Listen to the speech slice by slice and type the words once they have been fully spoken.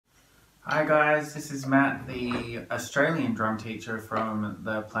Hi guys, this is Matt, the Australian drum teacher from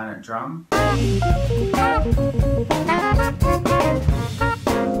the Planet Drum.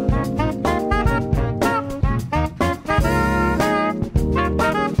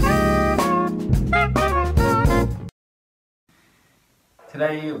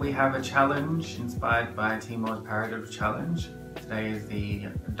 Today we have a challenge inspired by Timor's Paradiddle challenge. Today is the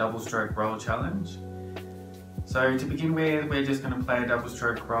double stroke roll challenge. So to begin with, we're just going to play a double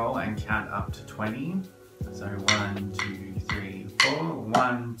stroke roll and count up to 20. So 1, 2, 3, 4,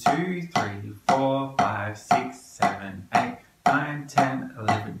 1, 2, 3, 4, 5, 6, 7, 8, 9, 10,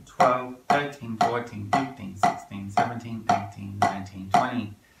 11, 12, 13, 14, 15, 16, 17, 18, 19,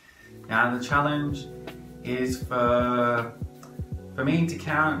 20. Now the challenge is for me to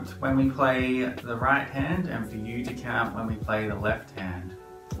count when we play the right hand and for you to count when we play the left hand.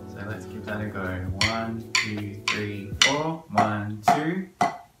 So let's give that a go. 1, 2, 3, 4. 1, 2,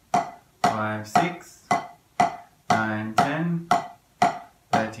 5, 6, 9, 10,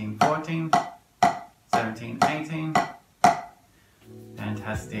 13, 14, 17, 18.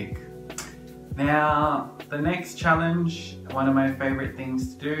 Fantastic. Now, the next challenge, one of my favorite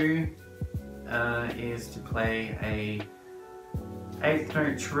things to do is to play a eighth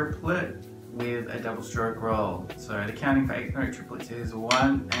note triplet with a double stroke roll. So the counting for eighth note triplets is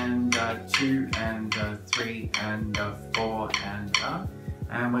 1 and 2 and 3 and 4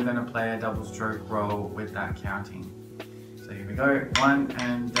 and we're going to play a double stroke roll with that counting. So here we go, 1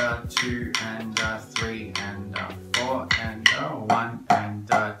 and 2 and 3 and 4 and 1 and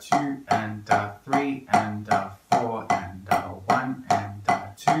 2 and 3 and 4 and 1 and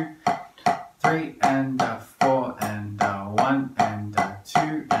 2, 3 and 4 and 1 and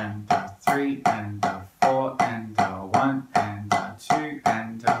 2 and 3 and 4 and 1 and 2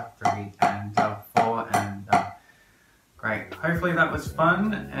 and 3 and 4 and great. Hopefully that was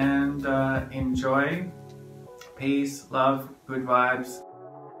fun and enjoy. Peace, love, good vibes.